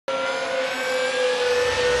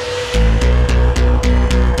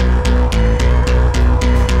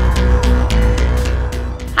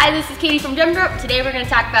this is Katie from JumpNrope. Today we're going to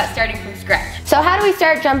talk about starting from scratch. So how do we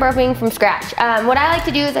start jump roping from scratch? What I like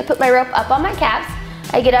to do is I put my rope up on my calves.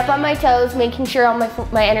 I get up on my toes, making sure all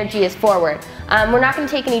my energy is forward. We're not going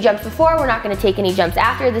to take any jumps before, we're not going to take any jumps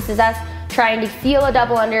after. This is us trying to feel a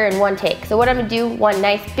double under in one take. So what I'm going to do, one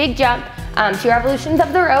nice big jump, 2 revolutions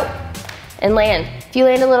of the rope, and land. If you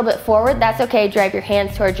land a little bit forward, that's okay. Drive your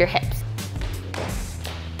hands towards your hips.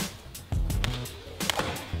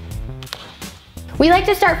 We like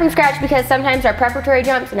to start from scratch because sometimes our preparatory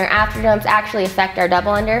jumps and our after jumps actually affect our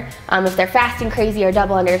double under. If they're fast and crazy, our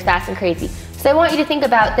double under is fast and crazy. So I want you to think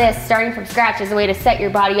about this starting from scratch as a way to set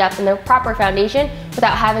your body up in the proper foundation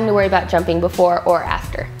without having to worry about jumping before or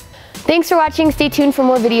after. Thanks for watching. Stay tuned for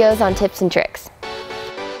more videos on tips and tricks.